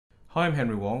Hi, I'm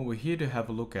Henry Wong. We're here to have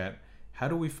a look at how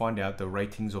do we find out the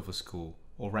ratings of a school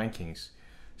or rankings.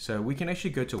 So we can actually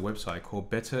go to a website called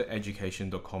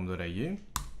bettereducation.com.au.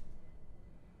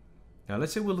 Now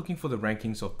let's say we're looking for the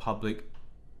rankings of public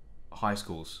high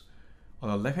schools. On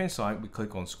the left hand side, we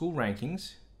click on school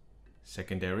rankings,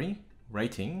 secondary,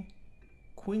 rating,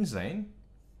 Queensland,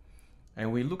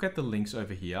 and we look at the links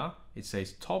over here. It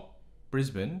says top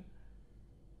Brisbane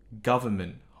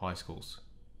government high schools.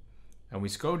 And we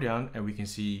scroll down and we can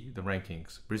see the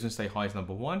rankings. Brisbane State High is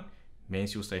number 1,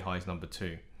 Mansfield State High is number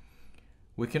 2.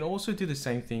 We can also do the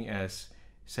same thing as,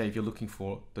 say, if you're looking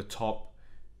for the top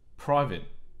private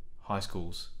high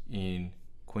schools in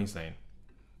Queensland.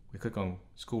 We click on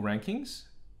school rankings,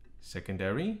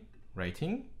 secondary,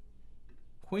 rating,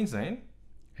 Queensland,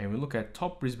 and we look at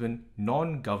top Brisbane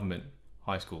non-government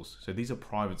high schools. So these are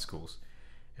private schools.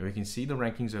 And we can see the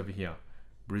rankings over here.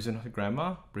 Brisbane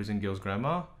Grammar, Brisbane Girls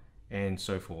Grammar, and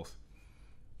so forth.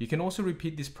 You can also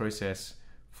repeat this process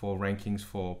for rankings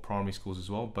for primary schools as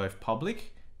well, both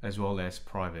public as well as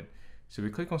private. So we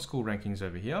click on school rankings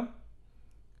over here.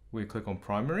 We click on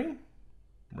primary,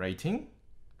 rating,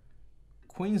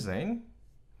 Queensland,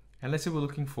 and let's say we're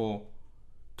looking for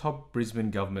top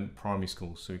Brisbane government primary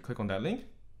schools. So we click on that link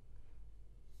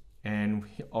and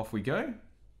off we go.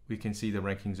 We can see the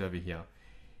rankings over here.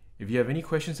 If you have any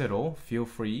questions at all, feel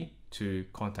free to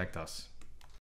contact us.